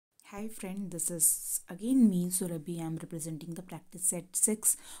Hi friend, this is again me Surabhi. I am representing the practice set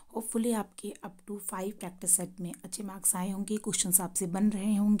 6. Hopefully आपके up to 5 practice set में अच्छे marks आए होंगे, questions आपसे बन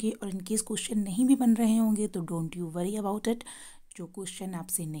रहे होंगे और इनकेस क्वेश्चन नहीं भी बन रहे होंगे तो don't you worry about it. जो क्वेश्चन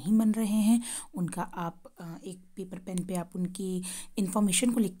आपसे नहीं बन रहे हैं उनका आप एक पेपर पेन पे आप उनकी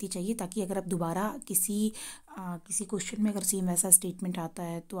इन्फॉर्मेशन को लिखती चाहिए, ताकि अगर आप दोबारा किसी क्वेश्चन में अगर सेम वैसा स्टेटमेंट आता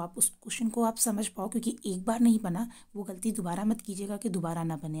है तो आप उस क्वेश्चन को आप समझ पाओ, क्योंकि एक बार नहीं बना वो गलती दोबारा मत कीजिएगा कि दोबारा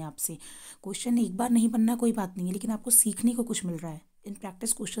ना बने आपसे। क्वेश्चन एक बार नहीं बनना कोई बात नहीं है, लेकिन आपको सीखने को कुछ मिल रहा है इन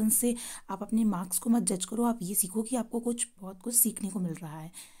प्रैक्टिस क्वेश्चन से। आप अपने मार्क्स को मत जज करो, आप ये सीखो कि आपको बहुत कुछ सीखने को मिल रहा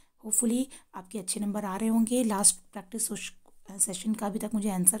है। होपफुली आपके अच्छे नंबर आ रहे होंगे। लास्ट प्रैक्टिस सेशन का अभी तक मुझे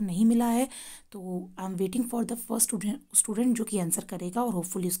आंसर नहीं मिला है, तो I am waiting for the first student जो कि आंसर करेगा और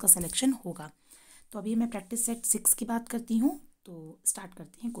होपफुली उसका सिलेक्शन होगा। तो अभी मैं प्रैक्टिस सेट 6 की बात करती हूँ, तो स्टार्ट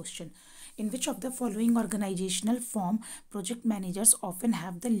करते हैं question. In which of the following organisational form project managers often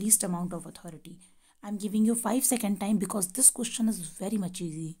have the least amount of authority. I am giving you 5 second time because this question is very much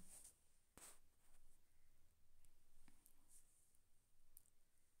easy.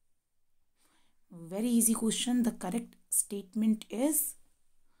 Very easy question. The correct statement is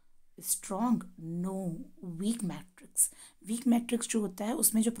strong, no. Week matrix, week matrix जो होता है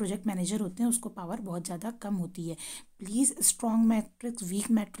उसमें जो project manager होते हैं उसको power बहुत ज़्यादा कम होती है। Please strong matrix, week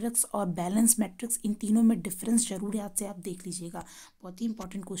matrix और बैलेंस मैट्रिक्स, इन तीनों में डिफरेंस जरूर याद से आप देख लीजिएगा। बहुत ही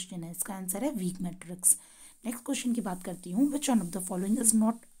इंपॉर्टेंट क्वेश्चन है, इसका आंसर है वीक मैट्रिक्स। नेक्स्ट क्वेश्चन की बात करती हूँ। Which one of the following is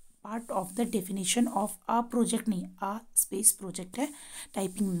not part of the definition of a project, नहीं आ स्पेस प्रोजेक्ट है,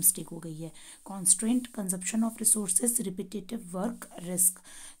 टाइपिंग में मिस्टेक हो गई है। Constraint, consumption of resources, repetitive work, risk.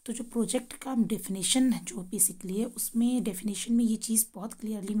 तो जो प्रोजेक्ट का डेफिनेशन जो बेसिकली है उसमें डेफिनेशन में ये चीज़ बहुत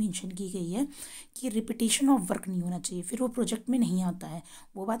क्लियरली मेंशन की गई है कि रिपीटेशन ऑफ वर्क नहीं होना चाहिए, फिर वो प्रोजेक्ट में नहीं आता है।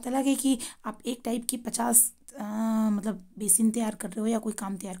 वो बात अलग है कि आप एक टाइप की 50 मतलब बेसिन तैयार कर रहे हो या कोई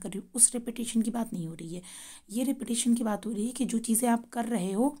काम तैयार कर रहे हो, उस रिपीटेशन की बात नहीं हो रही है। ये रिपीटेशन की बात हो रही है कि जो चीज़ें आप कर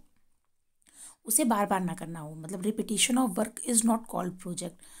रहे हो उसे बार बार ना करना हो, मतलब repetition of work is not called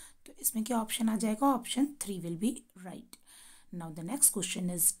project. तो इसमें क्या ऑप्शन आ जाएगा? Option 3 will be right. Now the next question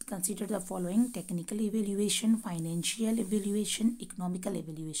is, consider the following: technical evaluation, financial evaluation, economical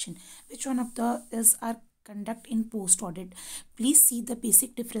evaluation. Which one of the is are conduct in post audit? Please see the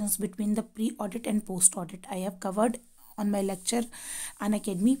basic difference between the pre audit and post audit. I have covered on my lecture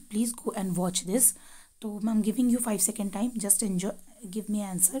Unacademy. Please go and watch this. So I'm giving you 5 second time. Just enjoy. Give me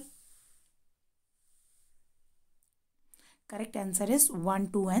answer. Correct answer is 1,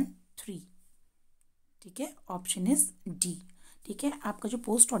 2 and 3। ठीक है, option is D. ठीक है, आपका जो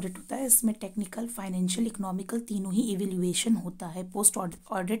post audit होता है इसमें technical, financial, economical तीनों ही इवेल्युएशन होता है। पोस्ट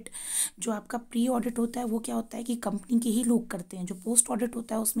ऑडिट जो आपका प्री ऑडिट होता है वो क्या होता है कि कंपनी के ही लोग करते हैं। जो पोस्ट ऑडिट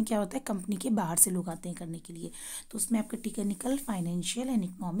होता है उसमें क्या होता है, कंपनी के बाहर से लोग आते हैं करने के लिए। तो उसमें आपके टेक्निकल, फाइनेंशियल एंड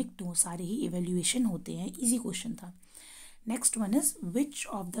इकोनॉमिक दो सारे ही इवेल्युएशन होते हैं। ईजी क्वेश्चन था। Next one is, which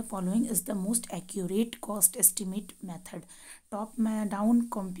of the following is the most accurate cost estimate method? Top down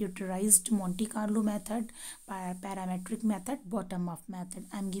computerized Monte Carlo method, parametric method, bottom up method.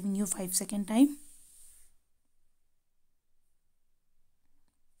 I am giving you 5 second time.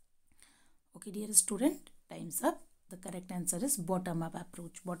 Okay dear student, time's up. The correct answer is bottom up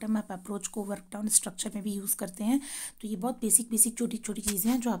approach. Bottom up approach को work down structure में भी use करते हैं। तो ये बहुत basic छोटी छोटी चीज़ें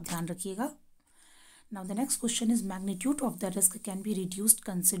हैं जो आप ध्यान रखिएगा। Now the next question is, magnitude of the risk can be reduced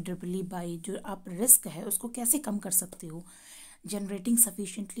considerably bye. जो आप रिस्क है उसको कैसे कम कर सकते हो? Generating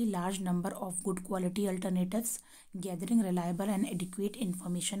sufficiently large number of good quality alternatives, gathering reliable and adequate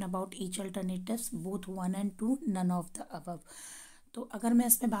information about each alternatives, both 1 and 2, none of the above. तो अगर मैं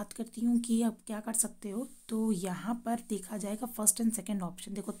इसमें बात करती हूँ कि आप क्या कर सकते हो, तो यहाँ पर देखा जाएगा फर्स्ट एंड सेकंड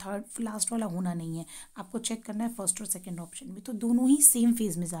ऑप्शन। देखो थर्ड लास्ट वाला होना नहीं है, आपको चेक करना है फर्स्ट और सेकंड ऑप्शन में। तो दोनों ही सेम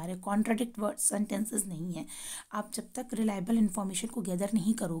फेज में जा रहे हैं, कॉन्ट्राडिक्ट वर्ड सेंटेंसेस नहीं है। आप जब तक रिलायबल इन्फॉर्मेशन को गैदर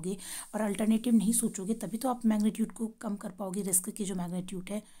नहीं करोगे और अल्टरनेटिव नहीं सोचोगे तभी तो आप मैग्नीट्यूड को कम कर पाओगे। रिस्क की जो मैग्नीट्यूड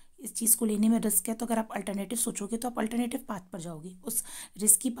है, इस चीज़ को लेने में रिस्क है, तो अगर आप अल्टरनेटिव सोचोगे तो आप अल्टरनेटिव पाथ पर जाओगे, उस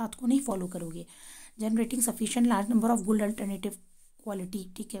रिस्क की पाथ को नहीं फॉलो करोगे। Generating sufficient large number of good alternative quality,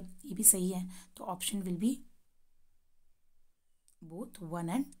 ठीक है, ये भी सही है। तो option will be both 1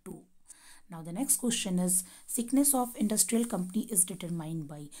 and 2। Now the next question is, sickness of industrial company is determined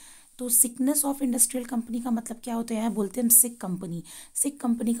by. तो सिकनेस ऑफ इंडस्ट्रियल कंपनी का मतलब क्या होता है? यहाँ बोलते हैं हम सिक कंपनी। सिक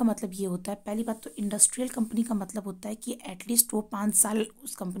कंपनी का मतलब ये होता है, पहली बात तो इंडस्ट्रियल कंपनी का मतलब होता है कि एटलीस्ट वो 5 साल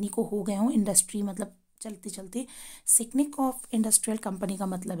उस कंपनी को हो गए हों इंडस्ट्री, मतलब चलते चलते सिक्निक ऑफ इंडस्ट्रियल कंपनी का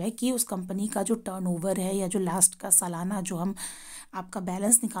मतलब है कि उस कंपनी का जो टर्नओवर है या जो लास्ट का सालाना जो हम आपका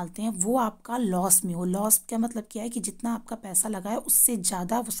बैलेंस निकालते हैं वो आपका लॉस में हो। लॉस का मतलब क्या है कि जितना आपका पैसा लगा है उससे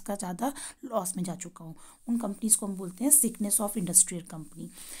ज़्यादा उसका ज़्यादा लॉस में जा चुका हो, उन कंपनीज को हम बोलते हैं सिकनेस ऑफ इंडस्ट्रियल कंपनी।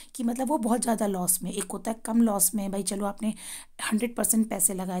 कि मतलब वो बहुत ज़्यादा लॉस में, एक होता है कम लॉस में, भाई चलो आपने 100%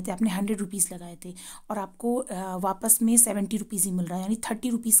 पैसे लगाए थे, आपने 100 रुपीज़ लगाए थे और आपको वापस में 70 रुपीज़ ही मिल रहा है, यानी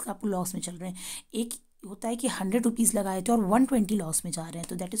 30 रुपीज़ का आपको लॉस में चल रहे हैं। एक होता है कि 100 रुपीज़ लगाए थे और 120 लॉस में जा रहे हैं,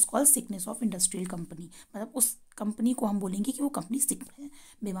 तो that is called sickness of industrial company. मतलब उस कंपनी को हम बोलेंगे कि वो कंपनी सिक है,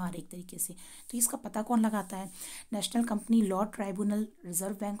 बीमार है एक तरीके से। तो इसका पता कौन लगाता है? National company law tribunal,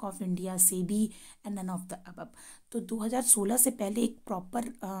 reserve bank of India, SEBI and none of the above. तो 2016 से पहले एक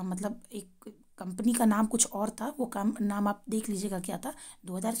प्रॉपर मतलब एक कंपनी का नाम कुछ और था, वो काम नाम आप देख लीजिएगा क्या था।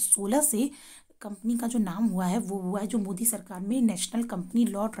 2016 से कंपनी का जो नाम हुआ है वो हुआ है जो मोदी सरकार में नेशनल कंपनी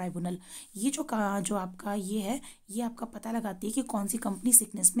लॉ ट्राइब्यूनल। ये जो आपका ये है, ये आपका पता लगाती है कि कौन सी कंपनी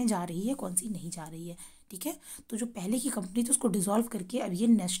सिकनेस में जा रही है, कौन सी नहीं जा रही है। ठीक है, तो जो पहले की कंपनी थी उसको डिसॉल्व करके अब ये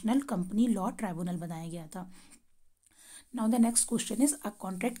नेशनल कंपनी लॉ ट्राइब्यूनल बनाया गया था। Now the next question is, a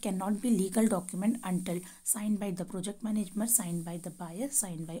contract cannot be legal document until signed by the project manager, signed by the buyer,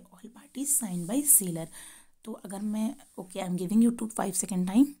 signed by all parties, signed by seller. तो अगर मैं I am giving you 5 second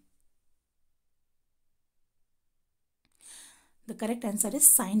time. The correct answer is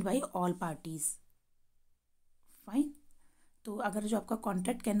signed by all parties. Fine. तो अगर जो आपका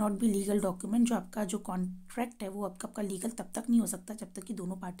contract can not be legal document, जो आपका जो कॉन्ट्रैक्ट है वो आपका लीगल तब तक नहीं हो सकता जब तक कि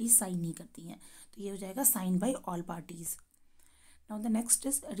दोनों पार्टीज साइन नहीं करती हैं। तो ये हो जाएगा sign bye all parties. Now the next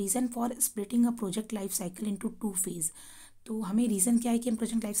is reason for splitting a project life cycle into 2 phase. तो हमें रीज़न क्या है कि हम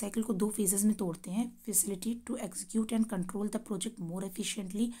प्रोजेक्ट लाइफ साइकिल को 2 फेजेस में तोड़ते हैं। Facility to execute and control the project more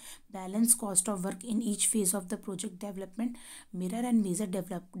efficiently, balance cost of work in each phase of the project development, mirror and major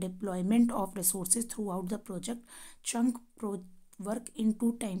deployment of resources through out the project, chunk work in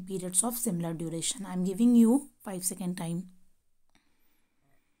 2 time periods of similar duration. I am giving you 5 second time.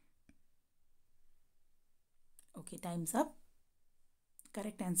 Okay, time's up.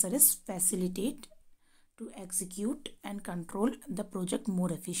 Correct answer is facilitate to execute and control the project more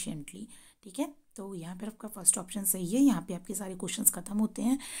efficiently. ठीक है, तो यहाँ पर आपका first option सही है। यहाँ पे आपके सारे क्वेश्चंस खत्म होते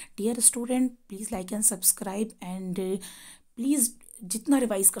हैं। Dear student, please like and subscribe and please जितना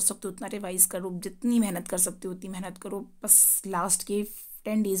रिवाइज कर सकते हो उतना रिवाइज करो, जितनी मेहनत कर सकते हो उतनी मेहनत करो। बस लास्ट के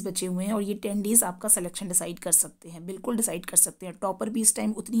 10 डेज़ बचे हुए हैं और ये 10 डेज़ आपका सिलेक्शन डिसाइड कर सकते हैं, बिल्कुल डिसाइड कर सकते हैं। टॉपर भी इस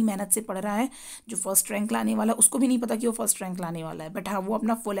टाइम उतनी मेहनत से पढ़ रहा है, जो फर्स्ट रैंक लाने वाला उसको भी नहीं पता कि वो फर्स्ट रैंक लाने वाला है, बट हाँ वो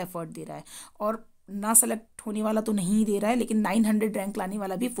अपना फुल एफर्ट दे रहा है। और ना सेलेक्ट होने वाला तो नहीं दे रहा है, लेकिन 900 रैंक लाने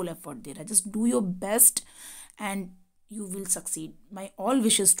वाला भी फुल एफर्ट दे रहा है। Just do your best and you will succeed. My all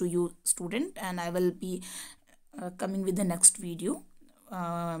wishes to you, student, and I will be coming with the next video,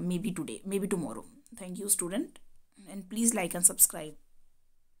 maybe today, maybe tomorrow. Thank you, student, and please like and subscribe.